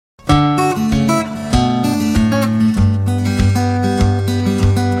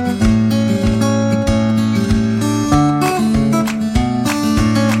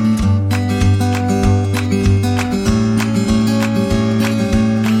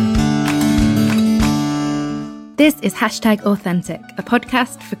This is #Authentic, a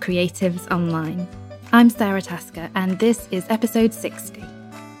podcast for creatives online. I'm Sarah Tasker, and this is episode 60.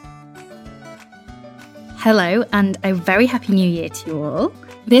 Hello, and a very happy new year to you all.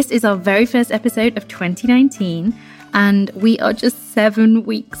 This is our very first episode of 2019, and we are just 7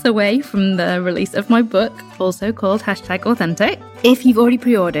 weeks away from the release of my book, also called #Authentic. If you've already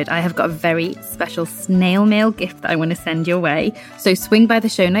pre-ordered, I have got a very special snail mail gift that I want to send your way. So swing by the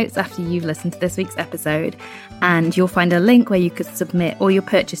show notes after you've listened to this week's episode, and you'll find a link where you could submit all your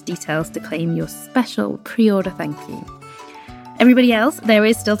purchase details to claim your special pre-order thank you. Everybody else, there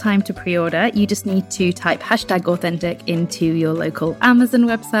is still time to pre-order. You just need to type #Authentic into your local Amazon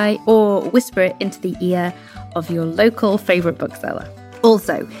website or whisper it into the ear of your local favourite bookseller.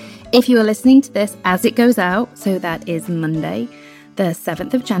 Also, if you are listening to this as it goes out, so that is Monday, the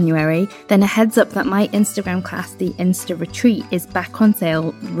 7th of January, then a heads up that my Instagram class, the Insta Retreat, is back on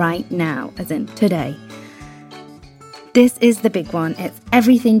sale right now, as in today. This is the big one. It's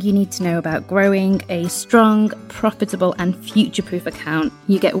everything you need to know about growing a strong, profitable and future-proof account.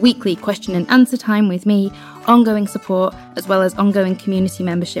 You get weekly question and answer time with me, ongoing support, as well as ongoing community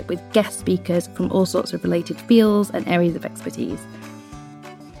membership with guest speakers from all sorts of related fields and areas of expertise.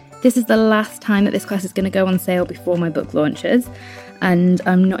 This is the last time that this class is going to go on sale before my book launches, and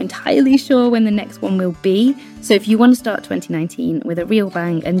I'm not entirely sure when the next one will be. So if you want to start 2019 with a real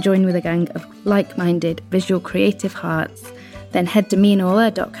bang and join with a gang of like-minded visual creative hearts, then head to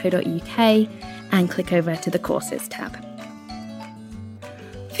meanola.co.uk and click over to the courses tab.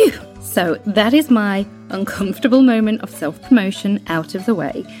 Phew! So that is my uncomfortable moment of self-promotion out of the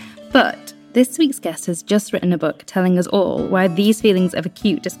way. But this week's guest has just written a book telling us all why these feelings of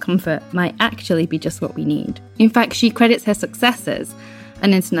acute discomfort might actually be just what we need. In fact, she credits her successes: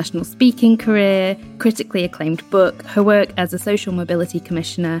 an international speaking career, critically acclaimed book, her work as a social mobility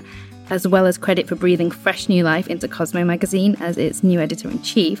commissioner, as well as credit for breathing fresh new life into Cosmo magazine as its new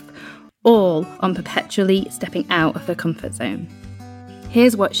editor-in-chief, all on perpetually stepping out of her comfort zone.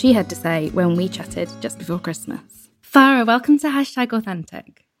 Here's what she had to say when we chatted just before Christmas. Farrah, welcome to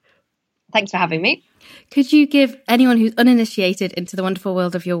 #Authentic. Thanks for having me. Could you give anyone who's uninitiated into the wonderful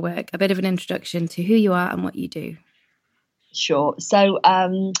world of your work a bit of an introduction to who you are and what you do? Sure. So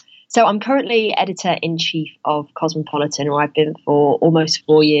I'm currently editor-in-chief of Cosmopolitan, where I've been for almost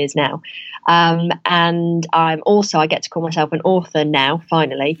 4 years now. And I get to call myself an author now,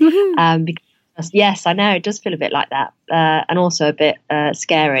 finally. Because, yes, I know, it does feel a bit like that, and also a bit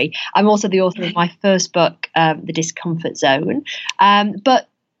scary. I'm also the author of my first book, The Discomfort Zone. But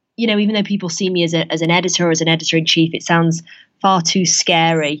you know, even though people see me as an editor or as an editor-in-chief, it sounds far too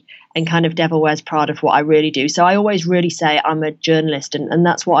scary and kind of Devil Wears Prada for what I really do. So I always really say I'm a journalist, and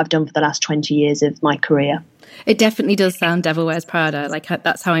that's what I've done for the last 20 years of my career. It definitely does sound Devil Wears Prada. Like,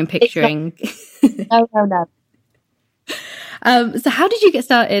 that's how I'm picturing. No. So how did you get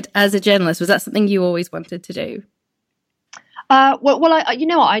started as a journalist? Was that something you always wanted to do? I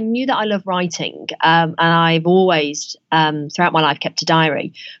knew that I love writing, and I've always, throughout my life, kept a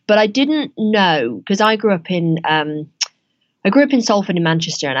diary. But I didn't know, because I grew up in Salford in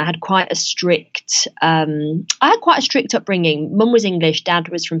Manchester, and I had quite a strict upbringing. Mum was English, dad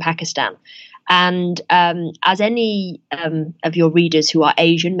was from Pakistan, and as any of your readers who are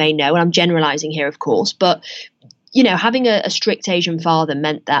Asian may know, and I'm generalising here, of course, but you know, having a strict Asian father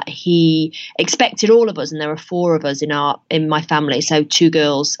meant that he expected all of us, and there were 4 of us in my family, so 2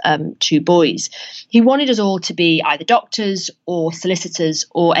 girls, 2 boys. He wanted us all to be either doctors or solicitors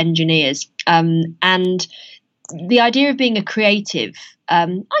or engineers. And the idea of being a creative,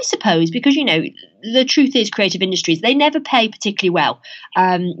 I suppose, because, you know, the truth is creative industries, they never pay particularly well.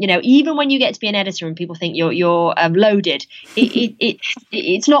 You know, even when you get to be an editor and people think you're loaded,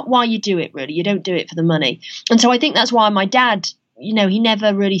 it's not why you do it, really. You don't do it for the money. And so I think that's why my dad, you know, he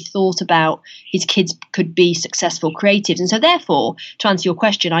never really thought about his kids could be successful creatives. And so therefore, to answer your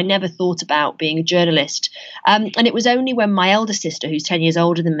question, I never thought about being a journalist. And it was only when my elder sister, who's 10 years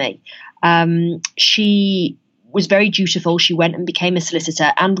older than me, she was very dutiful. She went and became a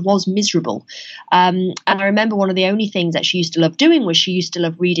solicitor and was miserable. And I remember one of the only things that she used to love doing was she used to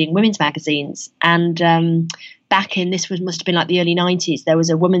love reading women's magazines. And back in, must have been like the early 90s, there was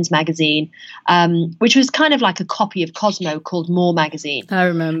a women's magazine, which was kind of like a copy of Cosmo called More magazine. I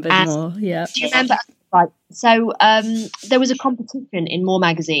remember More, yeah. Do you remember? Right. So there was a competition in More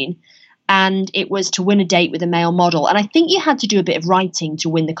magazine, and it was to win a date with a male model. And I think you had to do a bit of writing to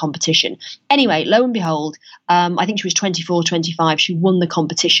win the competition. Anyway, lo and behold, I think she was 24, 25. She won the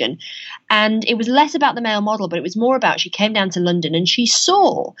competition. And it was less about the male model, but it was more about she came down to London and she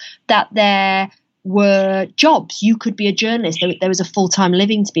saw that there were jobs. You could be a journalist. There was a full-time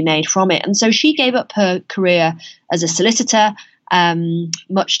living to be made from it. And so she gave up her career as a solicitor,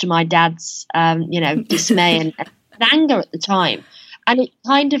 much to my dad's, dismay and anger at the time. And it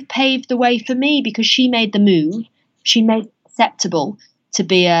kind of paved the way for me because she made the move. She made it acceptable to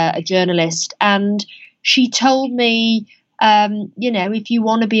be a journalist. And she told me, if you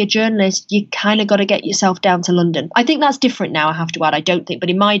want to be a journalist, you kind of got to get yourself down to London. I think that's different now, I have to add. I don't think.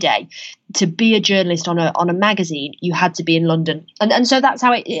 But in my day, to be a journalist on a magazine, you had to be in London. And so that's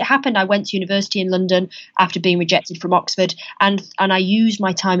how it happened. I went to university in London after being rejected from Oxford. And I used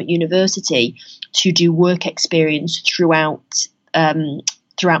my time at university to do work experience throughout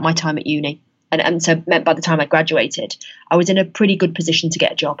my time at uni. And so meant by the time I graduated, I was in a pretty good position to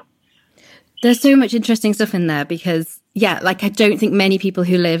get a job. There's so much interesting stuff in there because, I don't think many people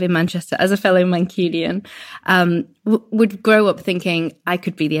who live in Manchester, as a fellow Mancunian, would grow up thinking, I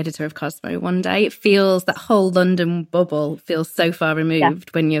could be the editor of Cosmo one day. It feels, that whole London bubble feels so far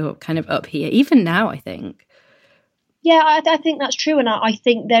removed when you're kind of up here, even now, I think. Yeah, I think that's true. And I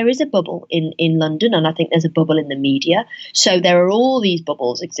think there is a bubble in London, and I think there's a bubble in the media. So there are all these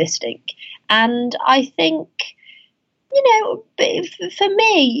bubbles existing. And I think, for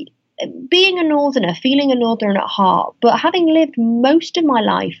me, being a northerner, feeling a northerner at heart, but having lived most of my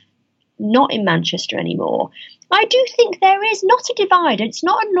life not in Manchester anymore, I do think there is not a divide. It's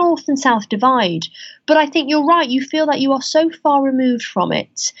not a north and south divide, but I think you're right. You feel that you are so far removed from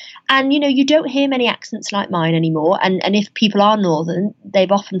it. And, you don't hear many accents like mine anymore. And if people are northern,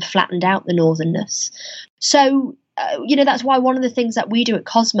 they've often flattened out the northernness. So, that's why one of the things that we do at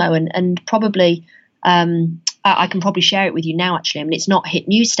Cosmo and probably I can probably share it with you now, actually. I mean, it's not hit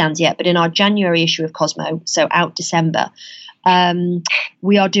newsstands yet, but in our January issue of Cosmo, so out December,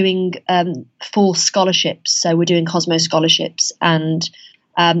 we are doing 4 scholarships. So we're doing Cosmo scholarships, and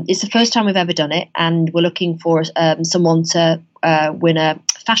it's the first time we've ever done it. And we're looking for someone to win a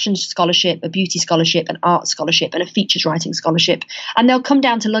fashion scholarship, a beauty scholarship, an art scholarship, and a features writing scholarship. And they'll come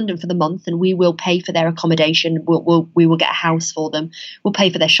down to London for the month, and we will pay for their accommodation. We will get a house for them. We'll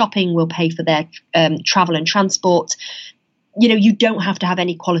pay for their shopping. We'll pay for their travel and transport. You don't have to have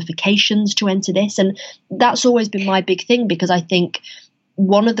any qualifications to enter this. And that's always been my big thing, because I think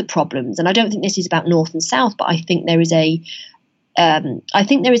one of the problems, and I don't think this is about North and South, but I think there is a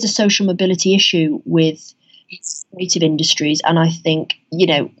social mobility issue with creative industries. And I think,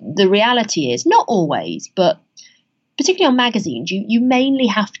 the reality is, not always, but particularly on magazines, you mainly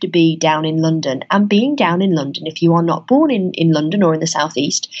have to be down in London. And being down in London, if you are not born in London or in the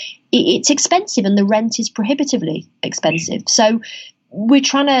southeast, it's expensive, and the rent is prohibitively expensive. So we're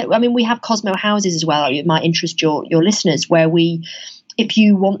trying to, we have Cosmo houses as well. It might interest your listeners, where if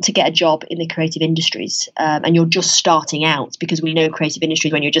you want to get a job in the creative industries and you're just starting out, because we know creative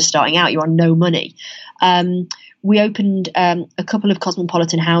industries, when you're just starting out, you're on no money. We opened a couple of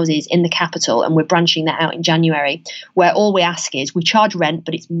cosmopolitan houses in the capital, and we're branching that out in January, where all we ask is, we charge rent,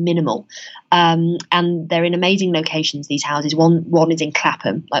 but it's minimal. And they're in amazing locations, these houses. One is in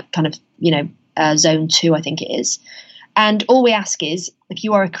Clapham, like kind of, zone 2, I think it is. And all we ask is, if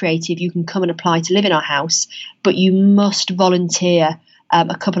you are a creative, you can come and apply to live in our house, but you must volunteer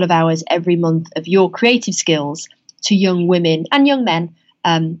a couple of hours every month of your creative skills to young women and young men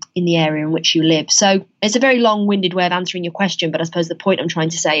in the area in which you live. So it's a very long-winded way of answering your question, but I suppose the point I'm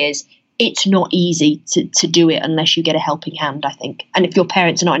trying to say is, it's not easy to do it unless you get a helping hand, I think. And if your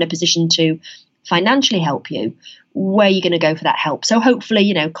parents are not in a position to financially help you, where are you going to go for that help? So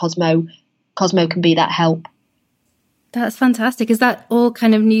hopefully, Cosmo can be that help. That's fantastic. Is that all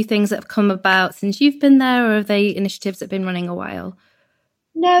kind of new things that have come about since you've been there, or are they initiatives that have been running a while?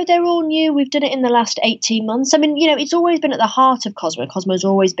 No, they're all new. We've done it in the last 18 months. It's always been at the heart of Cosmo. Cosmo's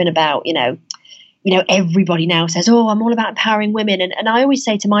always been about, everybody now says, oh, I'm all about empowering women. And I always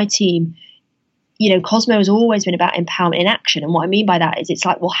say to my team, Cosmo has always been about empowerment in action. And what I mean by that is, it's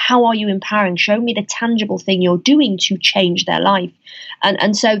like, well, how are you empowering? Show me the tangible thing you're doing to change their life.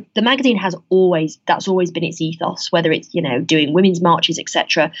 And so the magazine that's always been its ethos, whether it's, doing women's marches,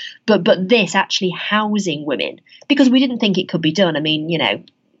 etc. But this actually housing women, because we didn't think it could be done.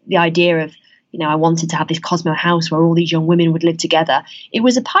 The idea of, I wanted to have this Cosmo house where all these young women would live together. It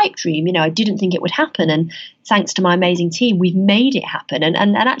was a pipe dream. I didn't think it would happen. And thanks to my amazing team, we've made it happen.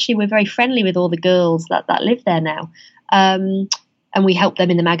 And actually, we're very friendly with all the girls that live there now. And we help them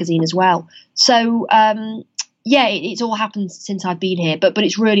in the magazine as well. So, it's all happened since I've been here. But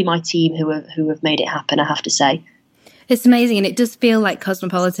it's really my team who have made it happen, I have to say. It's amazing. And it does feel like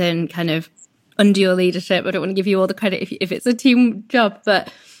Cosmopolitan kind of under your leadership. I don't want to give you all the credit if it's a team job,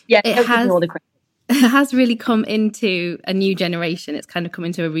 but yeah, it has all the credit. has really come into a new generation. It's kind of come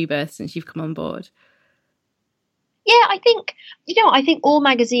into a rebirth since you've come on board. Yeah, I think, I think all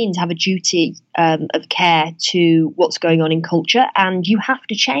magazines have a duty of care to what's going on in culture, and you have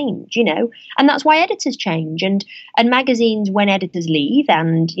to change, and that's why editors change, and magazines, when editors leave,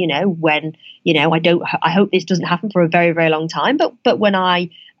 and, when, I hope this doesn't happen for a very, very long time, but when I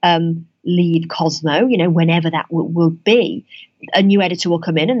leave Cosmo, whenever that will be, a new editor will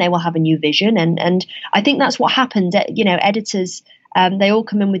come in and they will have a new vision. And I think that's what happens. Editors, they all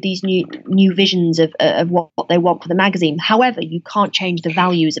come in with these new visions of what they want for the magazine. However, you can't change the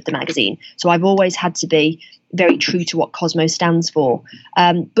values of the magazine. So I've always had to be very true to what Cosmo stands for,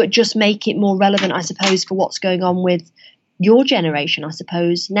 but just make it more relevant, I suppose, for what's going on with your generation, I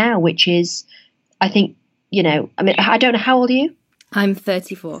suppose, now, which is, I think, I don't know, how old are you? I'm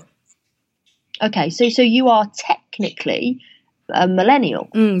 34. Okay, so you are technically a millennial.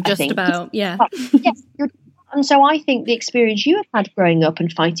 Just about, yeah. Yes, and so I think the experience you have had growing up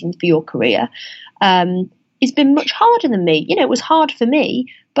and fighting for your career has been much harder than me. It was hard for me,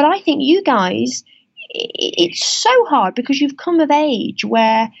 but I think you guys, it's so hard because you've come of age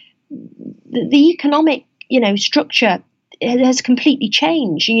where the economic, structure has completely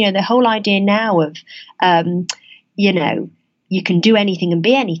changed. The whole idea now of, you can do anything and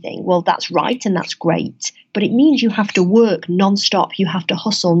be anything. Well, that's right and that's great, but it means you have to work nonstop. You have to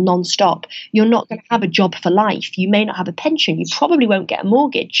hustle nonstop. You're not going to have a job for life. You may not have a pension. You probably won't get a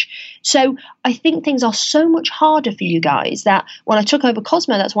mortgage. So I think things are so much harder for you guys that when I took over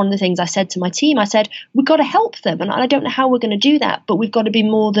Cosmo, that's one of the things I said to my team. I said, we've got to help them. And I don't know how we're going to do that, but we've got to be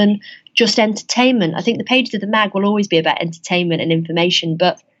more than just entertainment. I think the pages of the mag will always be about entertainment and information,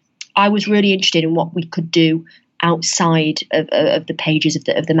 but I was really interested in what we could do outside of the pages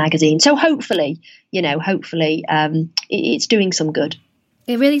of the magazine. So hopefully it's doing some good.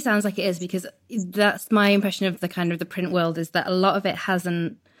 It really sounds like it is, because that's my impression of the kind of the print world, is that a lot of it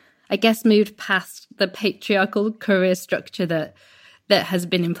hasn't, I guess, moved past the patriarchal career structure that has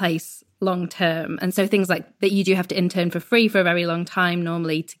been in place long term. And so things like that, you do have to intern for free for a very long time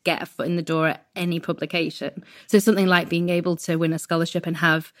normally to get a foot in the door at any publication. So something like being able to win a scholarship and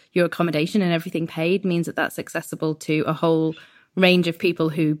have your accommodation and everything paid means that that's accessible to a whole range of people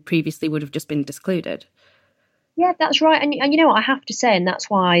who previously would have just been excluded. Yeah, that's right. And you know what I have to say, and that's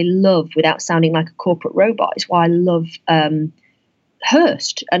why I love, without sounding like a corporate robot, is why I love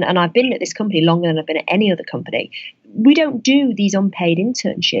Hearst. And I've been at this company longer than I've been at any other company. We don't do these unpaid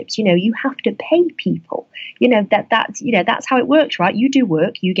internships. You have to pay people. That's how it works, right? You do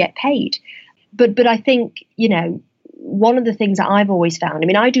work, you get paid. But I think, one of the things that I've always found,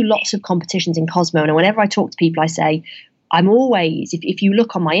 I do lots of competitions in Cosmo, and whenever I talk to people, I say, I'm always, if you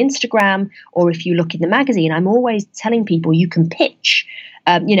look on my Instagram or if you look in the magazine, I'm always telling people you can pitch.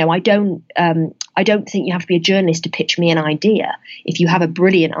 I don't think you have to be a journalist to pitch me an idea. If you have a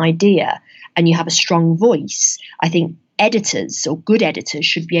brilliant idea and you have a strong voice, I think editors or good editors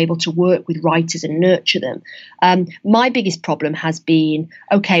should be able to work with writers and nurture them. My biggest problem has been,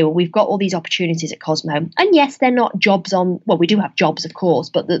 okay, well, we've got all these opportunities at Cosmo. And yes, they're not jobs we do have jobs, of course,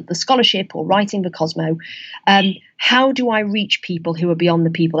 but the scholarship or writing for Cosmo, how do I reach people who are beyond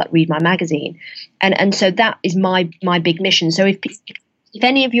the people that read my magazine? And so that is my big mission. So if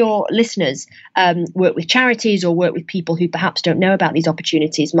any of your listeners work with charities or work with people who perhaps don't know about these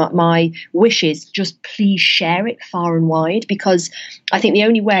opportunities, my wish is just please share it far and wide, because I think the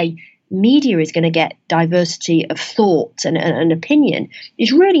only way media is going to get diversity of thought and opinion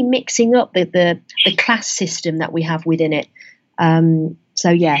is really mixing up the class system that we have within it. So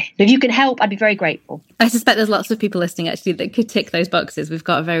yeah, if you can help, I'd be very grateful. I suspect there's lots of people listening actually that could tick those boxes. We've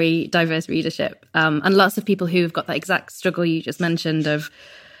got a very diverse readership, and lots of people who've got that exact struggle you just mentioned of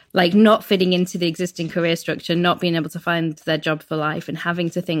like not fitting into the existing career structure, not being able to find their job for life, and having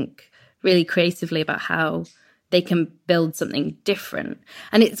to think really creatively about how they can build something different.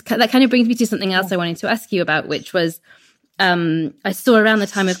 And that kind of brings me to something else I wanted to ask you about, which was I saw around the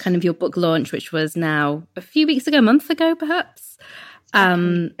time of kind of your book launch, which was now a few weeks ago, a month ago, perhaps.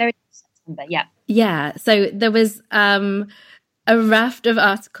 Very September, yeah. Yeah. So there was a raft of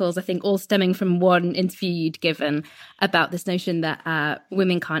articles, I think, all stemming from one interview you'd given about this notion that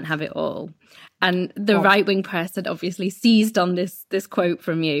women can't have it all. And the right-wing press had obviously seized on this quote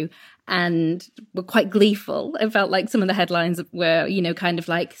from you and were quite gleeful. It felt like some of the headlines were, kind of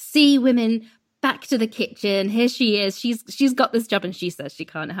like, see women back to the kitchen. Here she is. She's got this job and she says she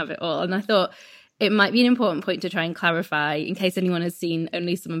can't have it all. And I thought it might be an important point to try and clarify in case anyone has seen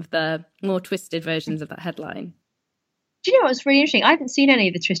only some of the more twisted versions of that headline. Do you know what's really interesting? I haven't seen any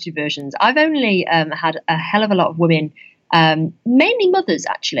of the twisted versions. I've only had a hell of a lot of women mainly mothers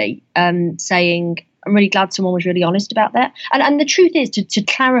actually, saying, I'm really glad someone was really honest about that. And the truth is, to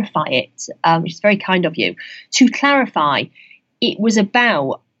clarify it, which is very kind of you, to clarify, it was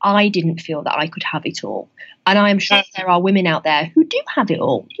about, I didn't feel that I could have it all. And I am sure there are women out there who do have it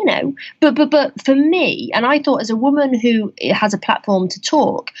all, you know. But for me, and I thought as a woman who has a platform to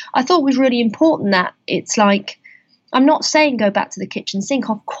talk, I thought it was really important that it's like, I'm not saying go back to the kitchen sink,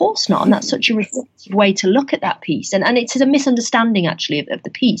 of course not. And that's such a restrictive way to look at that piece. And it's a misunderstanding actually of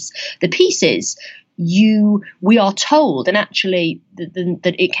the piece. The piece is, we are told, and actually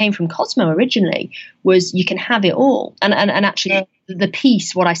that it came from Cosmo originally, was you can have it all. And actually the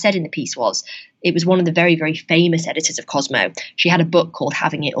piece, what I said in the piece was, it was one of the very, very famous editors of Cosmo. She had a book called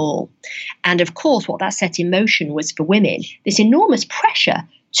Having It All. And of course, what that set in motion was for women, this enormous pressure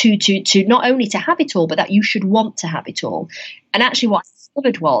to not only to have it all, but that you should want to have it all. And actually what I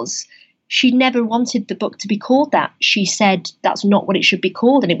discovered was, she never wanted the book to be called that. She said that's not what it should be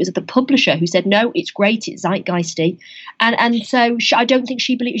called. And it was the publisher who said, no, it's great, it's zeitgeisty. And so I don't think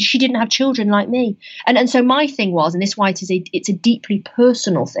she believed, she didn't have children like me. And so my thing was, and this is why it's a deeply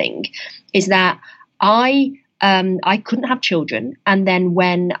personal thing, is that I couldn't have children. And then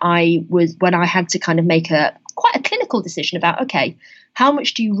when I had to kind of make quite a clinical decision about, okay, how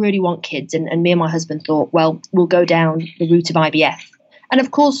much do you really want kids? And me and my husband thought, well, we'll go down the route of IVF. And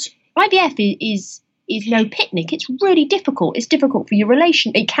of course, IVF is no picnic. It's really difficult. It's difficult for your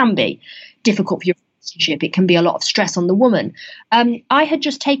relation. It can be difficult for your relationship. It can be a lot of stress on the woman. I had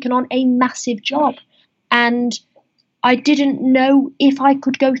just taken on a massive job, and I didn't know if I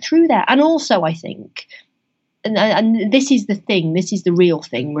could go through that. And also, I think, and this is the thing, this is the real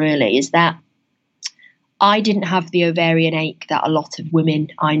thing, really, is that I didn't have the ovarian ache that a lot of women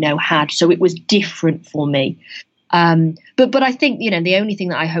I know had. So it was different for me. But I think, you know, the only thing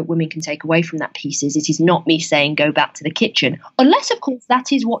that I hope women can take away from that piece is it is not me saying go back to the kitchen, unless, of course,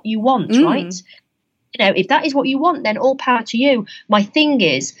 that is what you want, right? You know, if that is what you want, then all power to you. My thing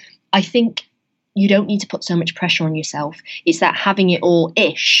is, I think you don't need to put so much pressure on yourself. It's that having it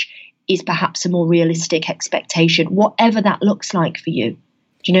all-ish is perhaps a more realistic expectation, whatever that looks like for you.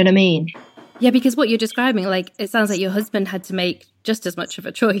 Do you know what I mean? Yeah, because what you're describing, like, it sounds like your husband had to make just as much of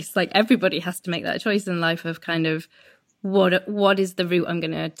a choice. Like, everybody has to make that choice in life of kind of what is the route I'm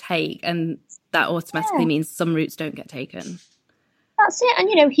going to take, and that automatically means some routes don't get taken. That's it. And,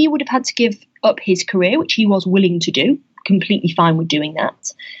 you know, he would have had to give up his career, which he was willing to do, completely fine with doing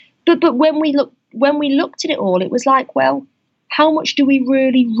that. But when we looked at it all, it was like, well, how much do we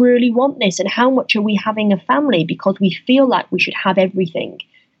really, really want this? And how much are we having a family because we feel like we should have everything?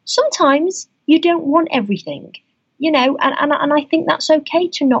 Sometimes you don't want everything, you know, and I think that's okay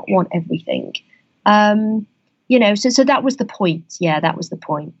to not want everything. You know, so that was the point. Yeah, that was the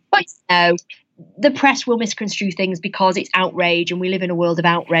point. But you know, the press will misconstrue things because it's outrage, and we live in a world of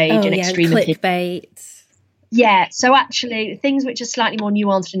outrage and extreme clickbait. Yeah, so actually, things which are slightly more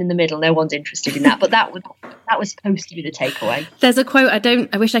nuanced and in the middle, no one's interested in that. But that was supposed to be the takeaway. There's a quote,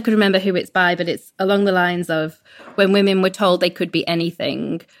 I wish I could remember who it's by, but it's along the lines of, when women were told they could be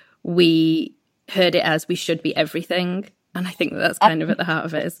anything, we heard it as we should be everything. And I think that's kind of at the heart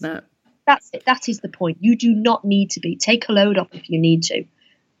of it, isn't it? That's it. That is the point. You do not need to be. Take a load off if you need to.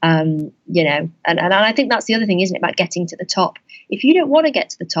 You know, and I think that's the other thing, isn't it, about getting to the top. If you don't want to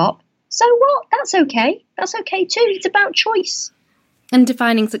get to the top, so what? That's okay. That's okay too. It's about choice. And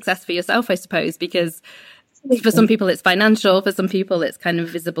defining success for yourself, I suppose, because for some people it's financial, for some people it's kind of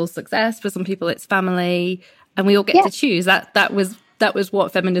visible success, for some people it's family, and we all get to choose. That was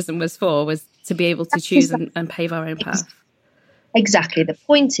what feminism was for, was to be able to choose and pave our own path. Exactly. The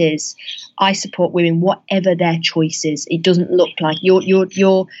point is, I support women, whatever their choice is. It doesn't look like your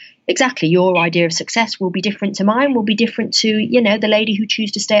exactly, your idea of success will be different to mine, will be different to, you know, the lady who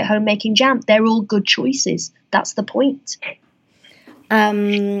chooses to stay at home making jam. They're all good choices. That's the point.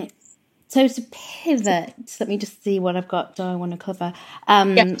 So to pivot, let me just see what I've got. Do I want to cover?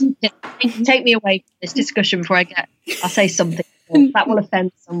 Take me away from this discussion before I'll say something that will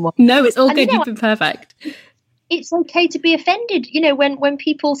offend someone. No, it's all good. You've been perfect. It's okay to be offended. You know, when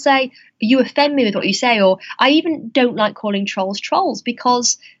people say, you offend me with what you say, or I even don't like calling trolls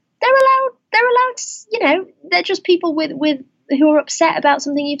because they're allowed to, you know, they're just people with who are upset about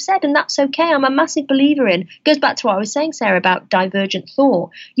something you've said, and that's okay. I'm a massive believer in, goes back to what I was saying, Sarah, about divergent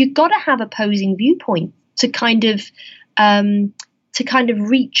thought. You've got to have opposing viewpoints to kind of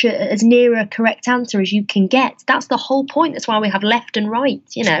reach as near a correct answer as you can get. That's the whole point. That's why we have left and right.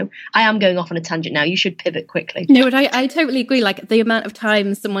 You know, I am going off on a tangent now. You should pivot quickly. No, but I totally agree. Like, the amount of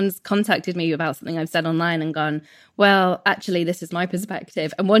times someone's contacted me about something I've said online and gone, well, actually, this is my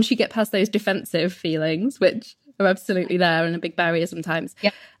perspective. And once you get past those defensive feelings, which are absolutely there and a big barrier sometimes.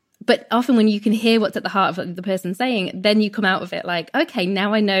 Yeah. But often when you can hear what's at the heart of what the person's saying, then you come out of it like, okay,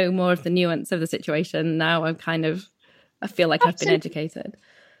 now I know more of the nuance of the situation. Now I feel like I've been educated.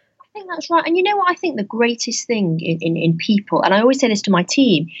 I think that's right. And you know what I think the greatest thing in people, and I always say this to my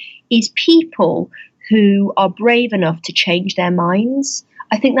team, is people who are brave enough to change their minds.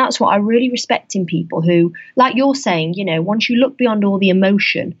 I think that's what I really respect in people who, like you're saying, you know, once you look beyond all the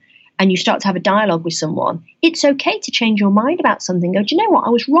emotion and you start to have a dialogue with someone, it's okay to change your mind about something. Go, do you know what? I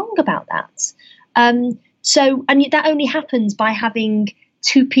was wrong about that. And that only happens by having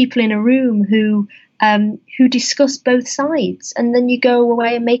two people in a room who discuss both sides, and then you go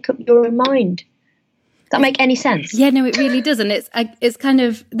away and make up your own mind. Does that make any sense? Yeah, no, it really doesn't. It's kind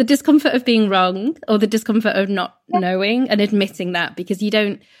of the discomfort of being wrong, or the discomfort of not knowing and admitting that, because you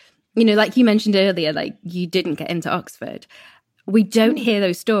don't, you know, like you mentioned earlier, like you didn't get into Oxford. We don't hear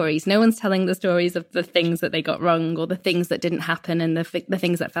those stories. No one's telling the stories of the things that they got wrong or the things that didn't happen and the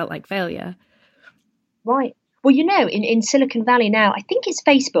things that felt like failure. Right. Well, you know, in Silicon Valley now, I think it's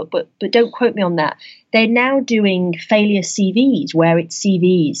Facebook, but don't quote me on that. They're now doing failure CVs, where it's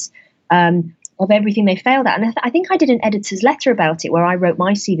CVs of everything they failed at. And I think I did an editor's letter about it, where I wrote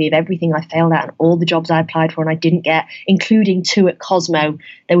my CV of everything I failed at and all the jobs I applied for and I didn't get, including 2 at Cosmo.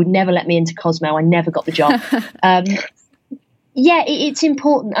 They would never let me into Cosmo. I never got the job. Yeah, it's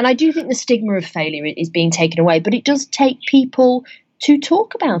important. And I do think the stigma of failure is being taken away, but it does take people to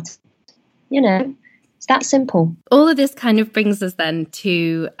talk about it. You know, it's that simple. All of this kind of brings us then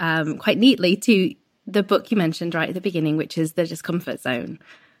to, quite neatly, to the book you mentioned right at the beginning, which is The Discomfort Zone.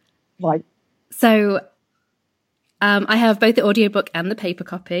 Right. So I have both the audiobook and the paper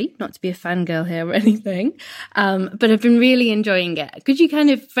copy, not to be a fangirl here or anything, but I've been really enjoying it. Could you kind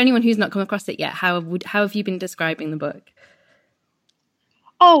of, for anyone who's not come across it yet, how have you been describing the book?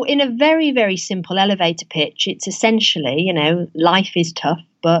 Oh, in a very, very simple elevator pitch, it's essentially, you know, life is tough,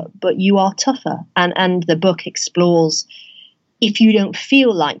 but you are tougher. And the book explores, if you don't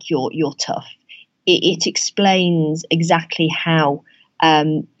feel like you're tough, it explains exactly how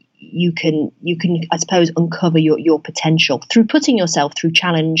you can, I suppose, uncover your potential through putting yourself through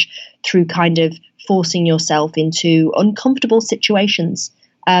challenge, through kind of forcing yourself into uncomfortable situations.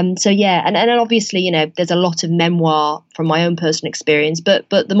 So yeah, and obviously, you know, there's a lot of memoir from my own personal experience, but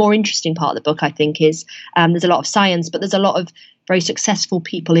the more interesting part of the book, I think, is there's a lot of science, but there's a lot of very successful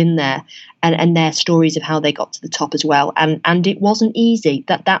people in there and their stories of how they got to the top as well. And it wasn't easy.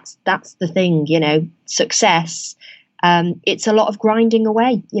 That's the thing, you know, success. It's a lot of grinding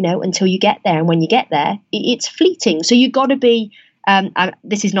away, you know, until you get there. And when you get there, it's fleeting. So you've got to be,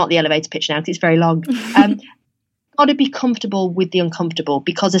 this is not the elevator pitch now because it's very long. Got to be comfortable with the uncomfortable,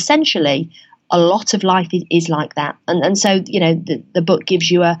 because essentially a lot of life is like that. And so, you know, the book gives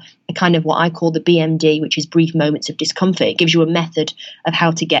you a kind of what I call the BMD, which is brief moments of discomfort. It gives you a method of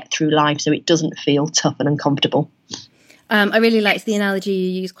how to get through life so it doesn't feel tough and uncomfortable. I really liked the analogy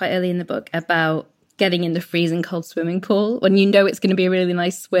you used quite early in the book about getting in the freezing cold swimming pool when you know it's going to be a really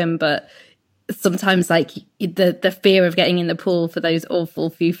nice swim, but sometimes like the fear of getting in the pool for those awful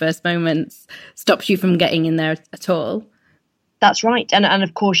few first moments stops you from getting in there at all. That's right. And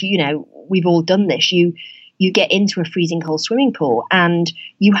of course, you know, we've all done this. You get into a freezing cold swimming pool and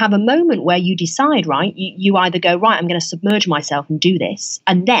you have a moment where you decide, right, you either go, right, I'm going to submerge myself and do this.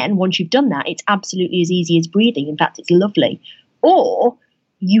 And then once you've done that, it's absolutely as easy as breathing. In fact, it's lovely. Or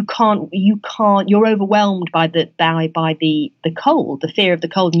you can't, you're overwhelmed by the cold, the fear of the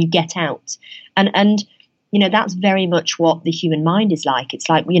cold, and you get out. And, you know, that's very much what the human mind is like. It's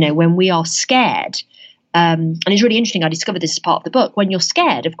like, you know, when we are scared, and it's really interesting, I discovered this as part of the book. When you're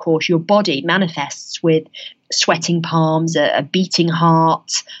scared, of course, your body manifests with sweating palms, a beating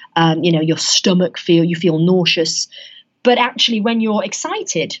heart, you know, your stomach you feel nauseous. But actually, when you're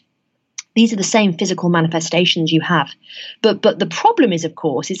excited, these are the same physical manifestations you have. But the problem is, of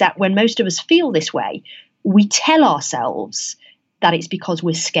course, is that when most of us feel this way, we tell ourselves that it's because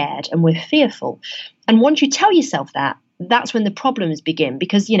we're scared and we're fearful. And once you tell yourself that, that's when the problems begin.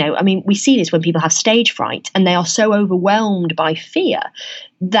 Because, you know, I mean, we see this when people have stage fright and they are so overwhelmed by fear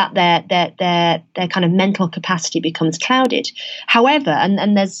that their kind of mental capacity becomes clouded. However,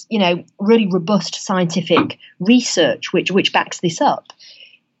 and there's, you know, really robust scientific research which backs this up,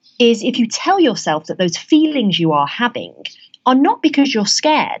 is if you tell yourself that those feelings you are having are not because you're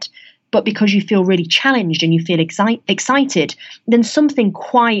scared, but because you feel really challenged and you feel excited, then something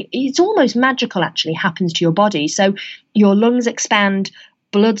it's almost magical actually happens to your body. So your lungs expand,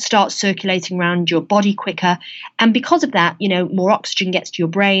 blood starts circulating around your body quicker. And because of that, you know, more oxygen gets to your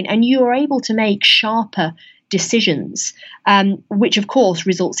brain and you are able to make sharper decisions, which of course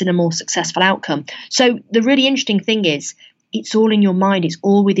results in a more successful outcome. So the really interesting thing is it's all in your mind. It's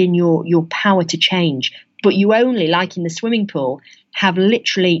all within your power to change. But you only, like in the swimming pool, have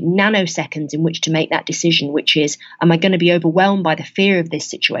literally nanoseconds in which to make that decision, which is, am I going to be overwhelmed by the fear of this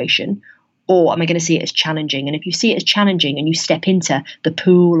situation, or am I going to see it as challenging? And if you see it as challenging and you step into the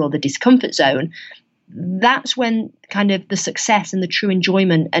pool or the discomfort zone, that's when kind of the success and the true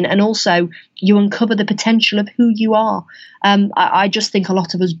enjoyment, and also you uncover the potential of who you are. I just think a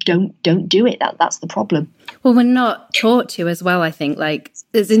lot of us don't do it. That's the problem. Well, we're not taught to as well, I think. Like,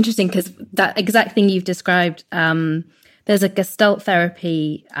 it's interesting because that exact thing you've described, there's a Gestalt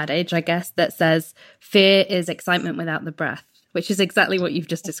therapy adage, I guess, that says fear is excitement without the breath, which is exactly what you've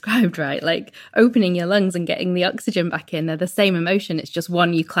just described, right? Like opening your lungs and getting the oxygen back in, they're the same emotion. It's just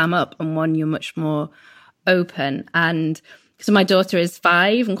one you clam up and one you're much more open. And so my daughter is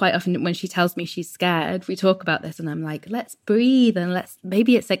 5, and quite often when she tells me she's scared, we talk about this and I'm like, let's breathe and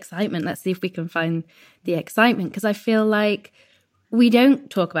maybe it's excitement. Let's see if we can find the excitement. Because I feel like we don't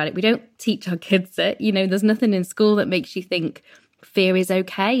talk about it. We don't teach our kids it. You know, there's nothing in school that makes you think fear is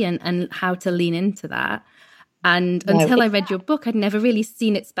okay and how to lean into that. And until I read your book, I'd never really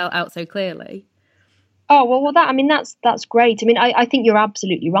seen it spelled out so clearly. Oh, well, that's great. I mean, I think you're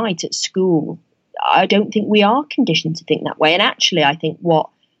absolutely right. At school, I don't think we are conditioned to think that way. And actually, I think what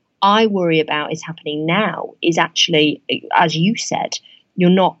I worry about is happening now is actually, as you said, you're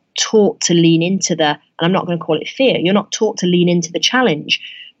not taught to lean into and I'm not going to call it fear, you're not taught to lean into the challenge.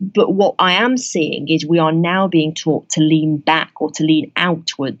 But what I am seeing is we are now being taught to lean back or to lean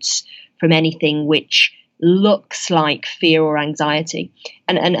outwards from anything which looks like fear or anxiety.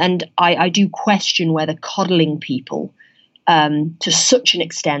 And I do question whether coddling people to such an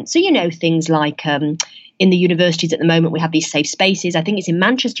extent. So, you know, things like in the universities at the moment, we have these safe spaces. I think it's in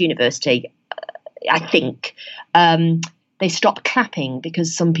Manchester University, I think. They stopped clapping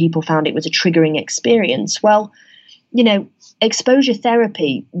because some people found it was a triggering experience. Well, you know, exposure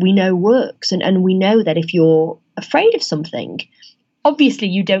therapy, we know works. And we know that if you're afraid of something, obviously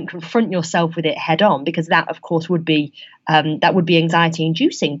you don't confront yourself with it head on, because that, of course, would be anxiety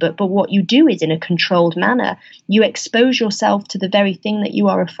inducing. But what you do is, in a controlled manner, you expose yourself to the very thing that you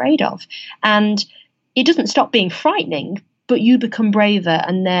are afraid of. And it doesn't stop being frightening, but you become braver,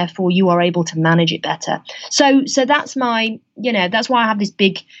 and therefore you are able to manage it better. So that's that's why I have this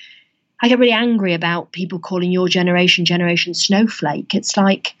I get really angry about people calling your generation snowflake. It's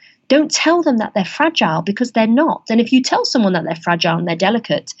like, don't tell them that they're fragile, because they're not. And if you tell someone that they're fragile and they're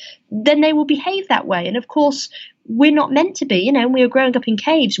delicate, then they will behave that way. And of course, we're not meant to be. You know, we were growing up in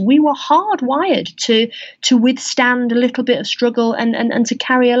caves. We were hardwired to withstand a little bit of struggle and to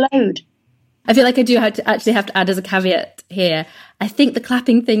carry a load. I feel like I do have to add as a caveat here. I think the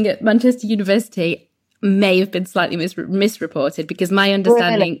clapping thing at Manchester University may have been slightly misreported, because my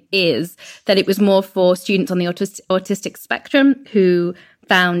understanding is that it was more for students on the autistic spectrum who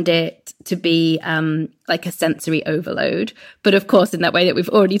found it to be like a sensory overload. But of course, in that way that we've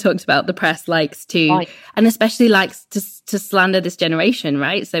already talked about, the press likes to, right, and especially likes to slander this generation,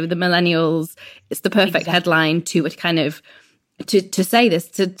 right? So the millennials, it's the perfect headline to kind of to say this,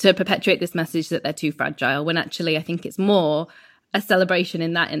 to perpetuate this message that they're too fragile, when actually I think it's more a celebration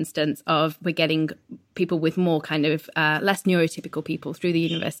in that instance of we're getting people with more kind of less neurotypical people through the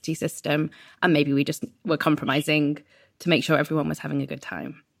university system, and maybe we're compromising to make sure everyone was having a good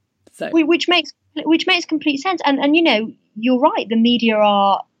time. So which makes complete sense. And you know, you're right, the media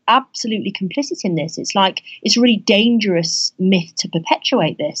are absolutely complicit in this. It's like, it's a really dangerous myth to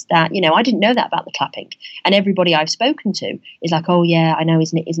perpetuate this, that, you know, I didn't know that about the clapping, and everybody I've spoken to is like, oh yeah, I know,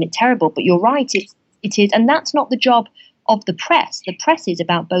 isn't it terrible? But you're right, it is. And that's not the job of the press. The press is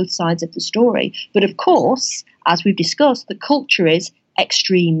about both sides of the story. But of course, as we've discussed, the culture is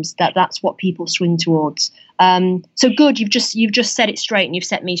extremes, that's what people swing towards. So good, you've just said it straight, and you've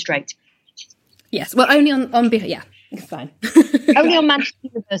set me straight. Yes, well, only on yeah, it's fine. Only on Manchester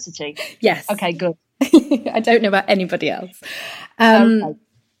University. Yes. Okay, good. I don't know about anybody else. Okay.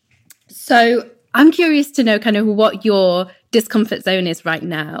 So I'm curious to know kind of what your discomfort zone is right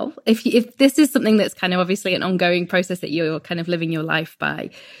now. If this is something that's kind of obviously an ongoing process that you're kind of living your life by,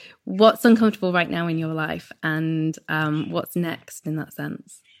 what's uncomfortable right now in your life, and what's next in that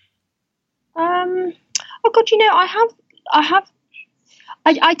sense? Oh God, you know,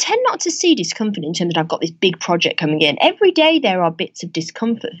 I tend not to see discomfort in terms of I've got this big project coming in. Every day there are bits of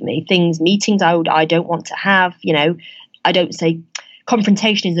discomfort for me, meetings I don't want to have, you know. I don't say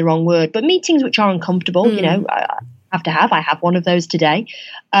confrontation is the wrong word, but meetings which are uncomfortable, you know, I have to have. I have one of those today.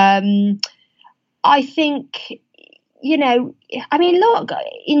 I think, you know, I mean, look,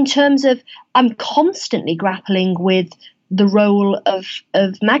 in terms of, I'm constantly grappling with the role of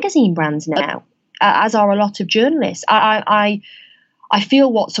magazine brands now, as are a lot of journalists. I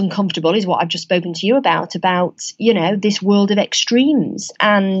feel what's uncomfortable is what I've just spoken to you about, you know, this world of extremes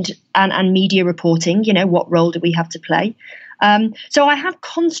and media reporting. You know, what role do we have to play? So I have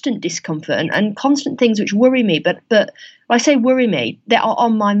constant discomfort and constant things which worry me. But when I say worry me, they are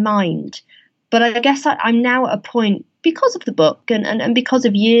on my mind. But I guess I'm now at a point, because of the book and because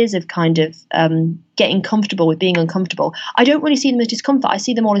of years of kind of getting comfortable with being uncomfortable, I don't really see them as discomfort. I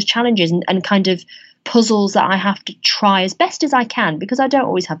see them all as challenges and kind of puzzles that I have to try as best as I can, because I don't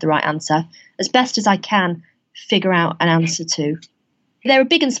always have the right answer, as best as I can figure out an answer to. There are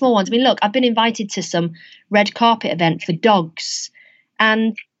big and small ones. I mean, look, I've been invited to some red carpet event for dogs,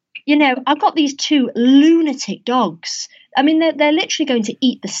 and, you know, I've got these two lunatic dogs. I mean, they're literally going to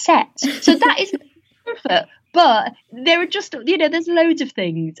eat the set. So that is comfort. But there are just, you know, there's loads of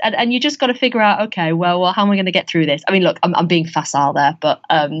things, and you just got to figure out, okay, well, how am I going to get through this? I mean, look, I'm being facile there, but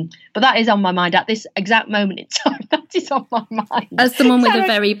that is on my mind at this exact moment in time. That is on my mind. As someone with a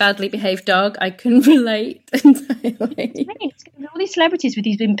very badly behaved dog, I can relate entirely. All these celebrities with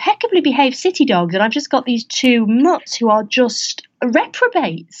these impeccably behaved city dogs, and I've just got these two mutts who are just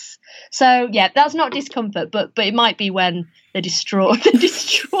reprobates. So yeah, that's not discomfort, but it might be when they destroy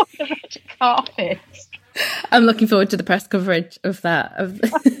the red carpet. I'm looking forward to the press coverage of that.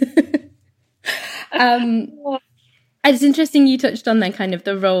 It's interesting you touched on then kind of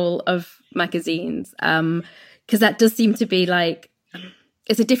the role of magazines, because that does seem to be like,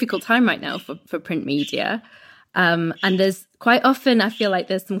 it's a difficult time right now for print media. And there's quite often, I feel like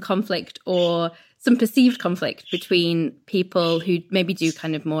there's some conflict or some perceived conflict between people who maybe do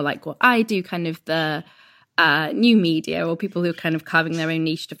kind of more like what I do, kind of the new media, or people who are kind of carving their own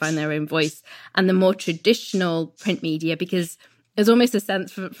niche to find their own voice, and the more traditional print media, because there's almost a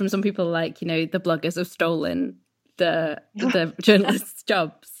sense from some people like, you know, the bloggers have stolen the journalists'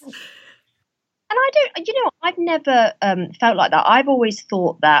 jobs. And I've never felt like that. I've always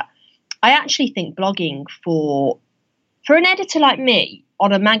thought that, I actually think blogging for an editor like me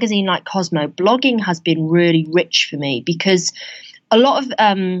on a magazine like Cosmo, blogging has been really rich for me, because a lot of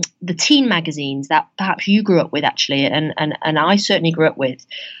the teen magazines that perhaps you grew up with, actually, and I certainly grew up with,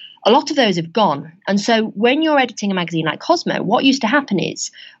 a lot of those have gone. And so when you're editing a magazine like Cosmo, what used to happen is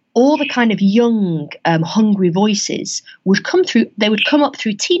all the kind of young, hungry voices would come through. They would come up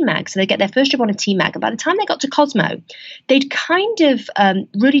through teen mag. So they get their first job on a teen mag. And by the time they got to Cosmo, they'd kind of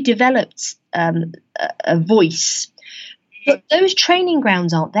really developed a voice. But those training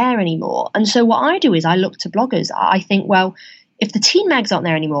grounds aren't there anymore. And so what I do is I look to bloggers. I think, well, if the teen mags aren't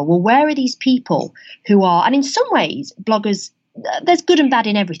there anymore, well, where are these people who are, and in some ways, bloggers, there's good and bad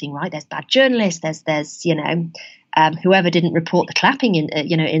in everything, right? There's bad journalists, there's you know, whoever didn't report the clapping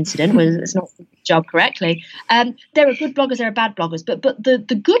incident was not doing the job correctly. There are good bloggers, there are bad bloggers, but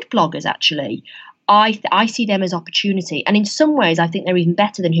the good bloggers, actually, I see them as opportunity. And in some ways, I think they're even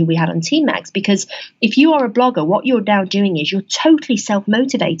better than who we had on Teen Mags, because if you are a blogger, what you're now doing is you're totally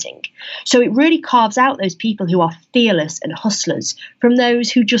self-motivating. So it really carves out those people who are fearless and hustlers from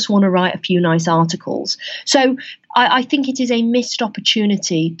those who just want to write a few nice articles. So I think it is a missed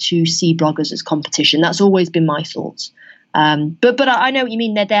opportunity to see bloggers as competition. That's always been my thoughts. But I know what you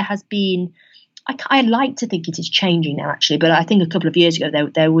mean. There has been, I like to think it is changing now, actually, but I think a couple of years ago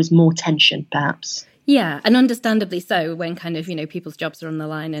there was more tension, perhaps. Yeah, and understandably so, when kind of, you know, people's jobs are on the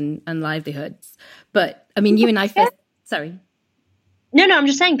line and livelihoods. But I mean, you and I first, sorry. No, I'm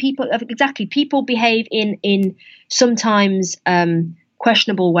just saying people behave in sometimes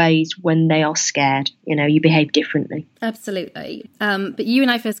questionable ways when they are scared. You know, you behave differently. Absolutely. But you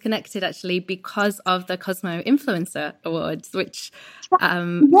and I first connected actually because of the Cosmo Influencer Awards, which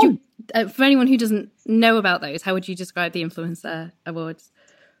for anyone who doesn't know about those, how would you describe the Influencer Awards?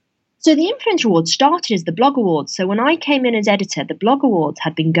 So the Influencer Awards started as the Blog Awards. So when I came in as editor, the Blog Awards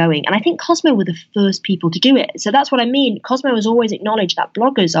had been going, and I think Cosmo were the first people to do it. So that's what I mean. Cosmo has always acknowledged that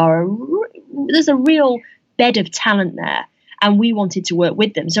bloggers there's a real bed of talent there, and we wanted to work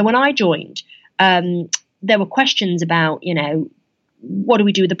with them. So when I joined, there were questions about, you know, what do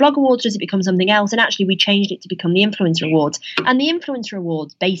we do with the Blog Awards? Does it become something else? And actually we changed it to become the Influencer Awards. And the Influencer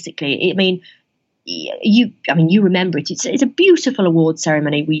Awards, basically, you remember it. It's a beautiful award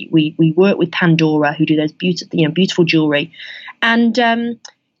ceremony. We work with Pandora, who do those beautiful jewelry, and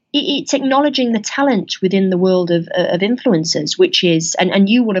it's acknowledging the talent within the world of influencers, which is and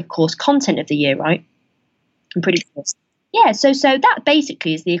you won, of course, Content of the Year, right? I'm pretty sure. Yeah, so that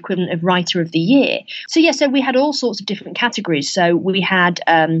basically is the equivalent of Writer of the Year. So we had all sorts of different categories. So we had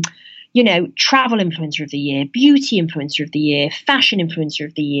travel influencer of the year, beauty influencer of the year, fashion influencer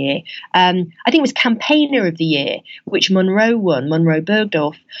of the year. I think it was campaigner of the year, which Monroe won, Monroe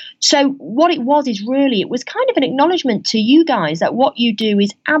Bergdorf. So what it was kind of an acknowledgement to you guys that what you do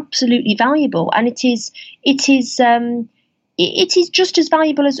is absolutely valuable, and it is just as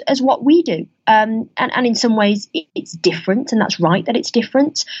valuable as what we do. And in some ways it's different, and that's right that it's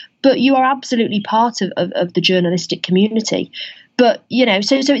different, but you are absolutely part of the journalistic community. But,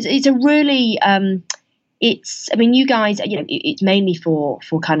 so it's a really, you guys, it's mainly for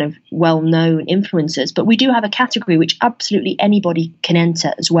kind of well-known influencers, but we do have a category which absolutely anybody can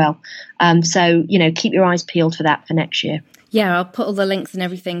enter as well. So, keep your eyes peeled for that for next year. Yeah, I'll put all the links and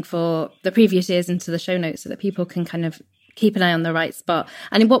everything for the previous years into the show notes so that people can kind of keep an eye on the right spot.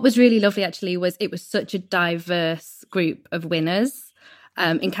 And what was really lovely actually was it was such a diverse group of winners,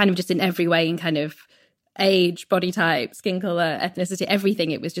 in kind of just in every way, in kind of age, body type, skin colour, ethnicity,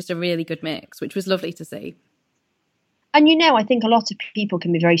 everything. It was just a really good mix, which was lovely to see. And I think a lot of people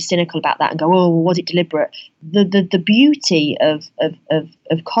can be very cynical about that and go, "Oh, was it deliberate?" The beauty of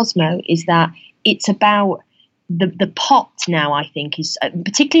Cosmo is that it's about the pot now. I think is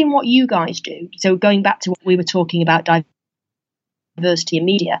particularly in what you guys do. So going back to what we were talking about, diversity in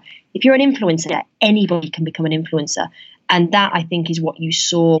media. If you're an influencer, anybody can become an influencer, and that I think is what you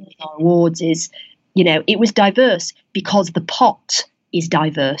saw with our awards. Is it was diverse because the pot is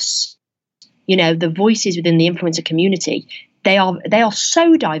diverse. The voices within the influencer community, they are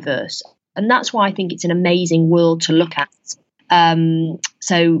so diverse, and that's why I think it's an amazing world to look at.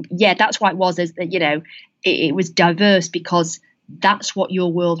 So yeah, that's why it was it was diverse because that's what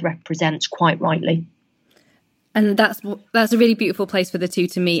your world represents, quite rightly. And that's a really beautiful place for the two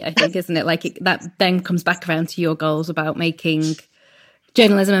to meet, I think, isn't it? That then comes back around to your goals about making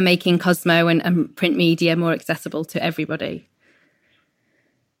journalism and making Cosmo and print media more accessible to everybody.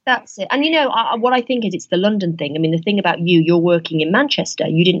 That's it. And, what I think is it's the London thing. I mean, the thing about you're working in Manchester.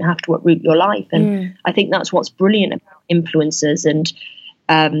 You didn't have to uproot your life. And I think that's what's brilliant about influencers. And,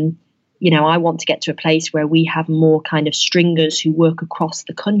 I want to get to a place where we have more kind of stringers who work across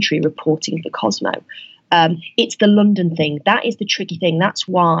the country reporting for Cosmo. It's the London thing. That is the tricky thing. That's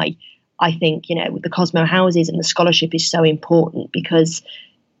why I think, with the Cosmo houses and the scholarship is so important, because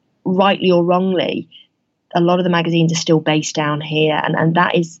rightly or wrongly, a lot of the magazines are still based down here. And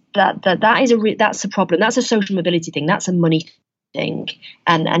that's a problem. That's a social mobility thing. That's a money thing.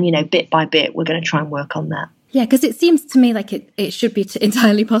 And bit by bit, we're going to try and work on that. Yeah, because it seems to me like it should be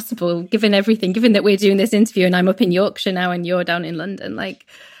entirely possible, given everything, given that we're doing this interview and I'm up in Yorkshire now and you're down in London.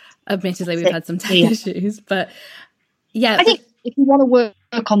 Admittedly, we've had some tech issues, but yeah. I think if you want to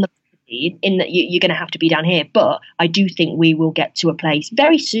work on the in that you're going to have to be down here, but I do think we will get to a place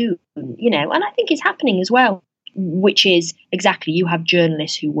very soon, and I think it's happening as well, which is exactly, you have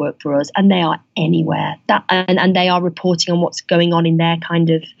journalists who work for us and they are anywhere and they are reporting on what's going on in their kind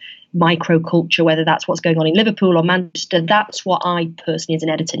of micro culture, whether that's what's going on in Liverpool or Manchester. That's what I personally as an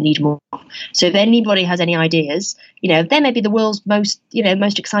editor need more of. So if anybody has any ideas, there may be the world's most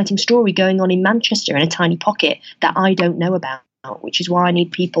exciting story going on in Manchester in a tiny pocket that I don't know about, which is why I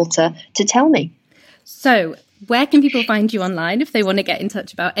need people to tell me. So where can people find you online if they want to get in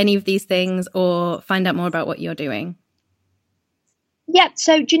touch about any of these things or find out more about what you're doing? Yeah,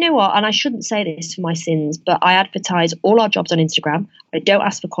 so do you know what? And I shouldn't say this for my sins, but I advertise all our jobs on Instagram. I don't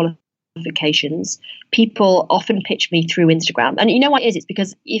ask for qualifications. People often pitch me through Instagram. And you know what it is? It's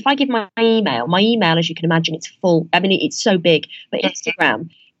because if I give my email, as you can imagine, it's full. I mean, it's so big. But Instagram,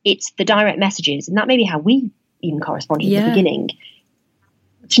 it's the direct messages. And that may be how we even corresponded in the beginning.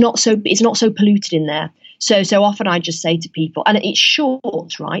 It's not so polluted in there. So often I just say to people, and it's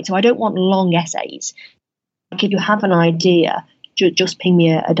short, right? So I don't want long essays. Like if you have an idea, just ping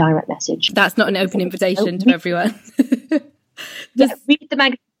me a direct message. That's not an open invitation to everyone. Read the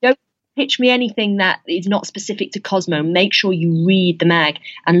magazine. Don't pitch me anything that is not specific to Cosmo. Make sure you read the mag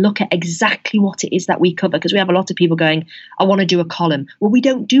and look at exactly what it is that we cover, because we have a lot of people going, I want to do a column. Well, we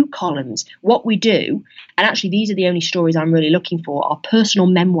don't do columns. What we do, and actually these are the only stories I'm really looking for, are personal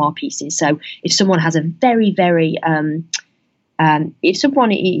memoir pieces. So if someone has a very, very, if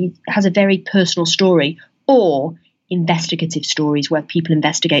someone has a very personal story, or investigative stories where people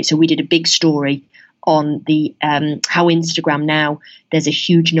investigate. So we did a big story on the how Instagram now, there's a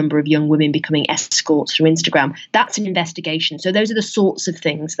huge number of young women becoming escorts through Instagram. That's an investigation. So those are the sorts of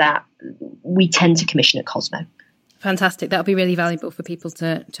things that we tend to commission at Cosmo. Fantastic. That'll be really valuable for people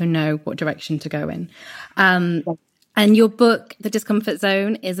to know what direction to go in. And your book, The Discomfort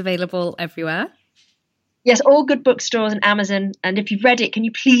Zone, is available everywhere. Yes, all good bookstores and Amazon. And if you've read it, can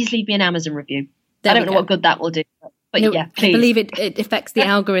you please leave me an Amazon review? I don't know what good that will do. But yeah, please. I believe it affects the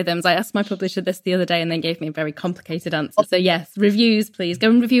algorithms. I asked my publisher this the other day and they gave me a very complicated answer. So yes, reviews, please. Go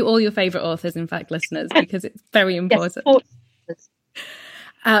and review all your favourite authors, in fact, listeners, because it's very important. Yes,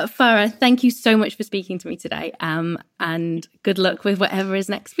 Farrah, thank you so much for speaking to me today, and good luck with whatever is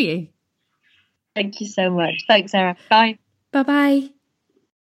next for you. Thank you so much. Thanks, Sarah. Bye. Bye-bye.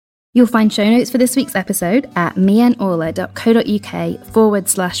 You'll find show notes for this week's episode at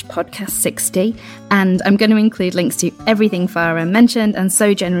meandorla.co.uk/podcast 60. And I'm going to include links to everything Farrah mentioned and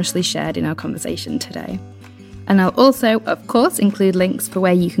so generously shared in our conversation today. And I'll also, of course, include links for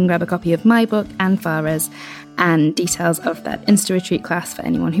where you can grab a copy of my book and Farrah's, and details of that Insta Retreat class for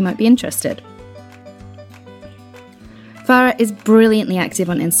anyone who might be interested. Farrah is brilliantly active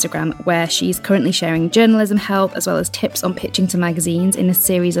on Instagram, where she's currently sharing journalism help as well as tips on pitching to magazines in a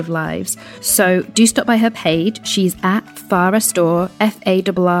series of lives. So do stop by her page. She's at Farrah Storr,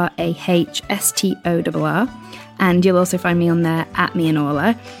 FARRAHSTORR, and you'll also find me on there at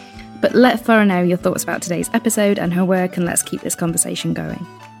meandorla. But let Farrah know your thoughts about today's episode and her work, and let's keep this conversation going.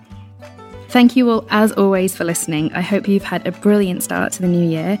 Thank you all, as always, for listening. I hope you've had a brilliant start to the new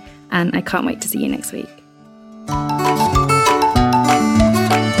year, and I can't wait to see you next week.